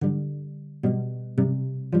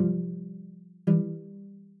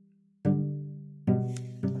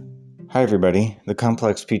Hi everybody, the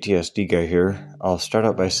Complex PTSD guy here. I'll start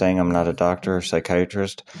out by saying I'm not a doctor or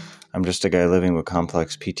psychiatrist. I'm just a guy living with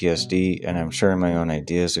complex PTSD, and I'm sharing my own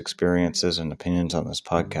ideas, experiences, and opinions on this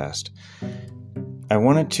podcast. I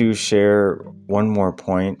wanted to share one more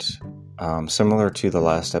point, similar to the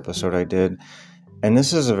last episode I did, and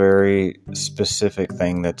this is a very specific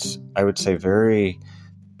thing that's, I would say, very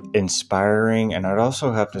inspiring, and I'd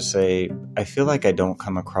also have to say, I feel like I don't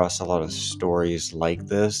come across a lot of stories like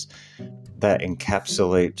this that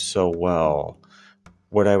encapsulate so well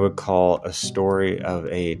what I would call a story of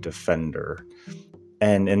a defender.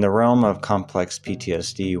 And in the realm of complex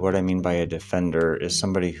PTSD, what I mean by a defender is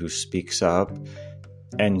somebody who speaks up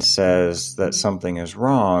and says that something is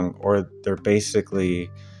wrong, or they're basically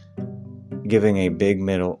giving a big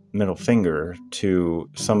middle finger to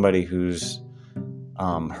somebody who's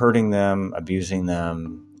hurting them, abusing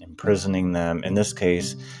them, imprisoning them. In this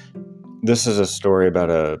case, this is a story about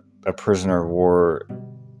a prisoner of war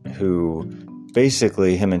who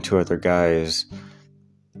basically, him and two other guys,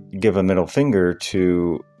 give a middle finger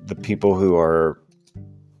to the people who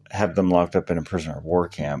have them locked up in a prisoner of war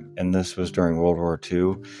camp. And this was during World War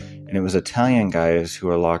II. And it was Italian guys who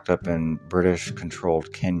are locked up in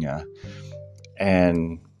British-controlled Kenya.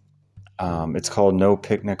 And it's called No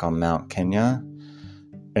Picnic on Mount Kenya.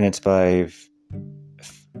 And it's by,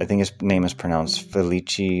 I think his name is pronounced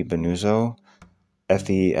Felice Benuzzo,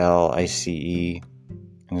 Felice,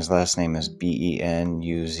 and his last name is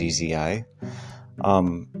Benuzzi.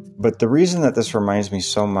 But the reason that this reminds me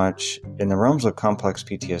so much, in the realms of complex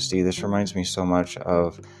PTSD, this reminds me so much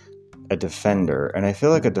of a defender. And I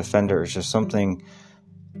feel like a defender is just something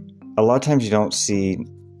a lot of times you don't see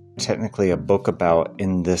technically a book about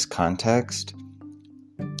in this context.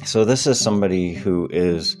 So this is somebody who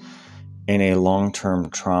is in a long-term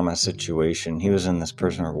trauma situation. He was in this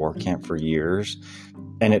prisoner of war camp for years,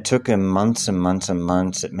 and it took him months and months and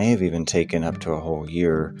months. It may have even taken up to a whole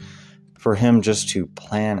year for him just to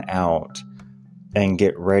plan out and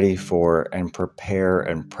get ready for and prepare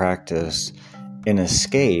and practice an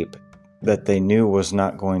escape that they knew was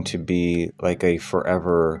not going to be like a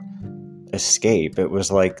forever escape. It was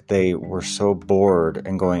like they were so bored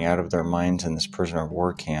and going out of their minds in this prisoner of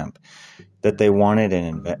war camp that they wanted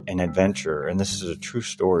an adventure. And this is a true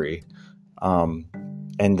story.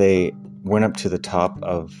 And they went up to the top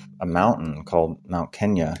of a mountain called Mount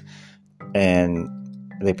Kenya, and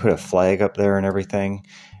they put a flag up there and everything.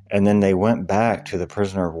 And then they went back to the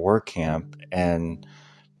prisoner of war camp and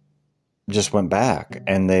just went back.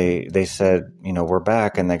 And they said, we're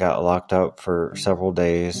back. And they got locked up for several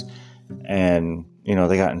days. And,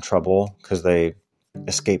 they got in trouble because they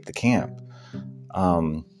escaped the camp.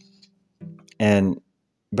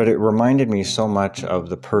 But it reminded me so much of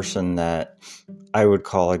the person that I would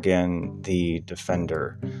call, again, the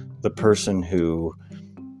defender, the person who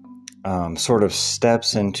sort of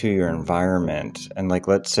steps into your environment. And like,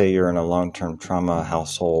 let's say you're in a long-term trauma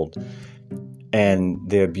household and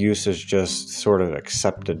the abuse is just sort of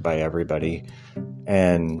accepted by everybody.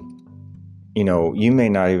 And, you may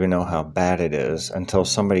not even know how bad it is until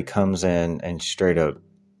somebody comes in and straight up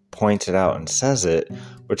points it out and says it,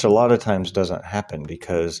 which a lot of times doesn't happen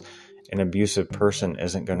because an abusive person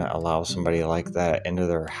isn't going to allow somebody like that into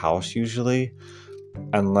their house usually,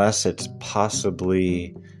 unless it's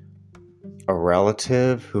possibly a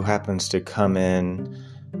relative who happens to come in.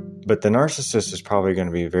 But the narcissist is probably going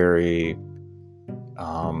to be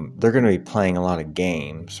they're going to be playing a lot of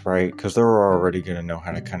games, right? Because they're already going to know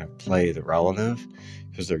how to kind of play the relative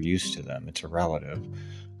because they're used to them. It's a relative.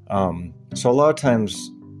 So a lot of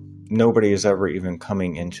times nobody is ever even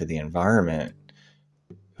coming into the environment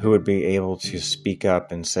who would be able to speak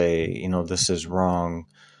up and say, this is wrong,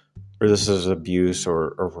 or this is abuse,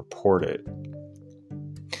 or report it.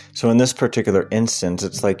 So in this particular instance,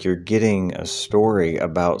 it's like you're getting a story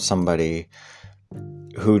about somebody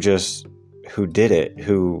who did it,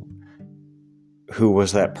 who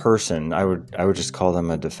was that person. I would just call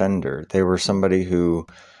them a defender. They were somebody who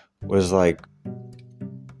was like,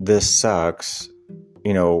 this sucks.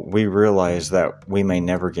 We realize that we may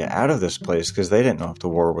never get out of this place, because they didn't know if the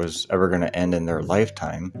war was ever going to end in their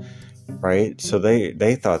lifetime, right? So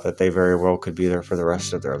they thought that they very well could be there for the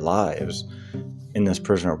rest of their lives in this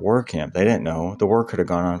prisoner of war camp. They didn't know. The war could have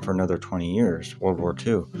gone on for another 20 years, World War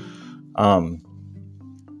II.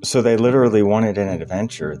 So they literally wanted an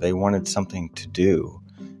adventure. They wanted something to do,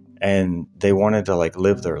 and they wanted to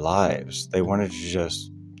live their lives. They wanted to just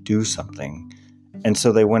do something. And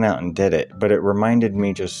so they went out and did it. But it reminded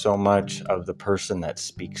me just so much of the person that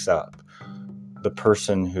speaks up, the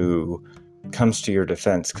person who comes to your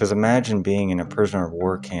defense. Because imagine being in a prisoner of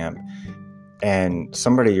war camp and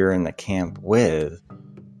somebody you're in the camp with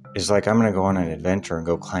is like, I'm going to go on an adventure and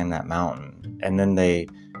go climb that mountain.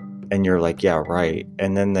 And you're like, yeah, right.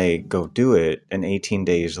 And then they go do it. And 18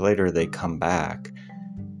 days later, they come back.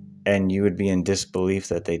 And you would be in disbelief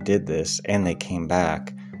that they did this and they came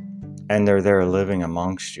back and they're there living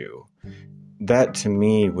amongst you. That to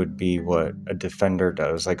me would be what a defender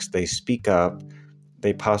does. Like, they speak up,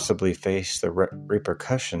 they possibly face the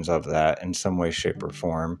repercussions of that in some way, shape, or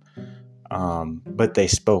form. But they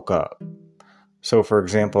spoke up. So, for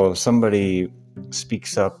example, if somebody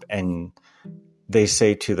speaks up and they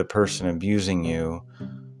say to the person abusing you,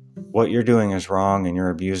 what you're doing is wrong and you're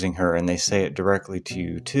abusing her, and they say it directly to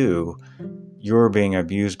you too, you're being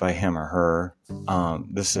abused by him or her,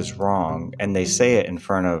 this is wrong, and they say it in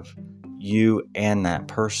front of you and that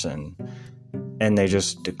person, and they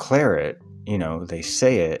just declare it, they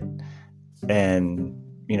say it, and,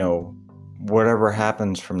 whatever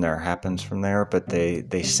happens from there, but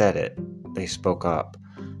they said it, they spoke up.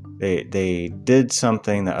 They did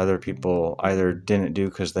something that other people either didn't do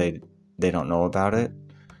because they don't know about it,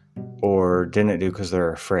 or didn't do because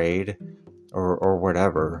they're afraid, or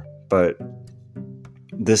whatever. But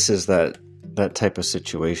this is that type of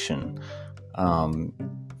situation.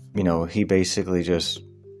 He basically just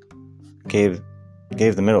gave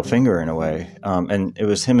the middle finger in a way. And it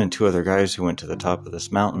was him and two other guys who went to the top of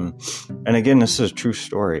this mountain. And again, this is a true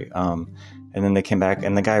story. And then they came back,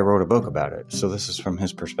 and the guy wrote a book about it. So this is from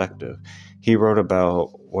his perspective. He wrote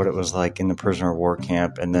about what it was like in the prisoner of war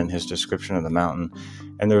camp, and then his description of the mountain.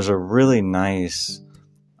 And there's a really nice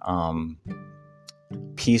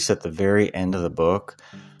piece at the very end of the book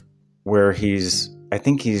where I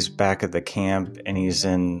think he's back at the camp, and he's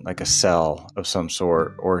in like a cell of some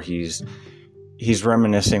sort, or he's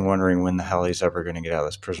reminiscing, wondering when the hell he's ever going to get out of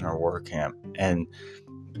this prisoner of war camp. And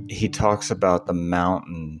he talks about the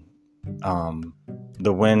mountain,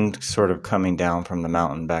 the wind sort of coming down from the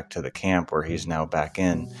mountain back to the camp where he's now back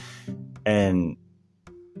in. And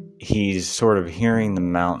he's sort of hearing the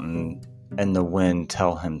mountain and the wind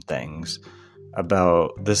tell him things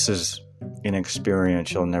about, this is an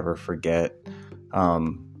experience you'll never forget.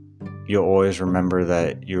 You'll always remember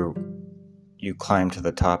that you climbed to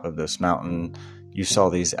the top of this mountain. You saw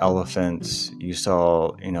these elephants. You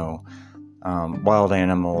saw, wild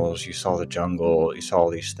animals. You saw the jungle. You saw all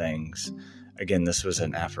these things. Again, this was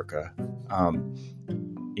in Africa.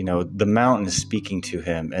 The mountain is speaking to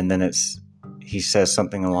him, and then he says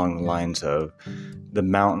something along the lines of, the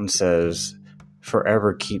mountain says,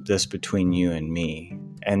 forever keep this between you and me.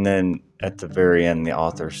 And then at the very end, the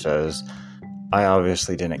author says, I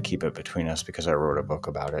obviously didn't keep it between us because I wrote a book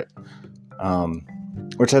about it.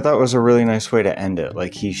 Which I thought was a really nice way to end it.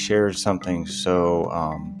 Like, he shared something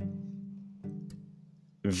so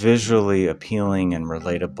visually appealing and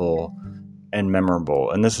relatable and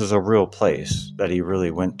memorable. And this is a real place that he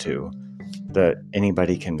really went to, that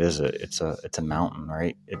anybody can visit. It's a mountain,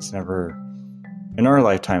 right? It's never, in our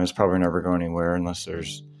lifetime, it's probably never going anywhere unless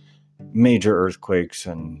there's major earthquakes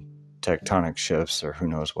and tectonic shifts, or who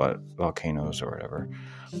knows what, volcanoes or whatever.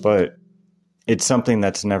 But it's something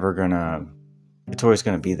that's never gonna, it's always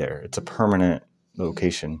going to be there. It's a permanent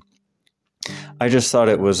location. I just thought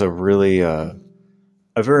it was a really, a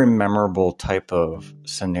very memorable type of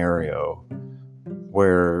scenario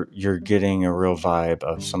where you're getting a real vibe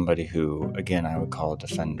of somebody who, again, I would call a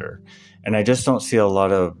defender. And I just don't see a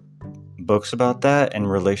lot of books about that in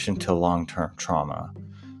relation to long-term trauma.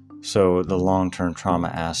 So the long-term trauma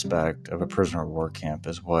aspect of a prisoner of war camp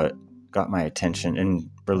is what got my attention in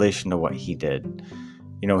relation to what he did.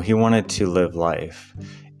 He wanted to live life.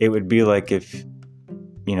 It would be like if,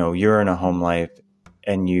 you're in a home life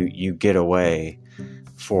and you get away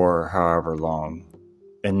for however long,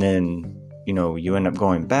 and then, you end up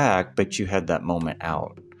going back, but you had that moment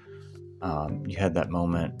out. You had that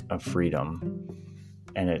moment of freedom,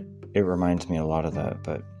 and it reminds me a lot of that.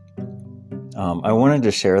 But I wanted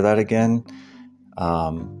to share that again.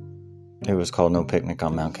 It was called No Picnic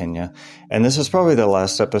on Mount Kenya. And this is probably the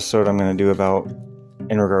last episode I'm going to do about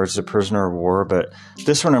in regards to prisoner of war, but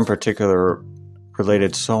this one in particular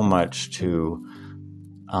related so much to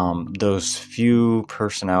those few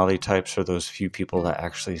personality types, or those few people that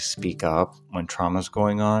actually speak up when trauma's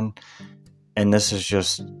going on. And this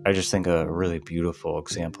is I just think a really beautiful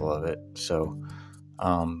example of it. So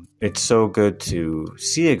it's so good to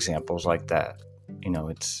see examples like that.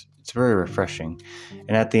 It's very refreshing.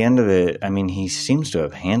 And at the end of it, he seems to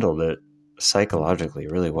have handled it psychologically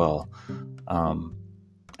really well.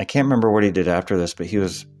 I can't remember what he did after this, but he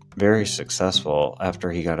was very successful after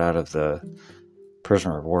he got out of the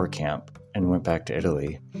prisoner of war camp and went back to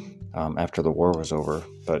Italy after the war was over.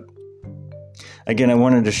 But Again, I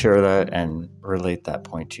wanted to share that and relate that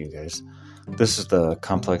point to you guys. This is the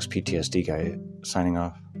Complex PTSD guy signing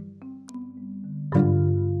off.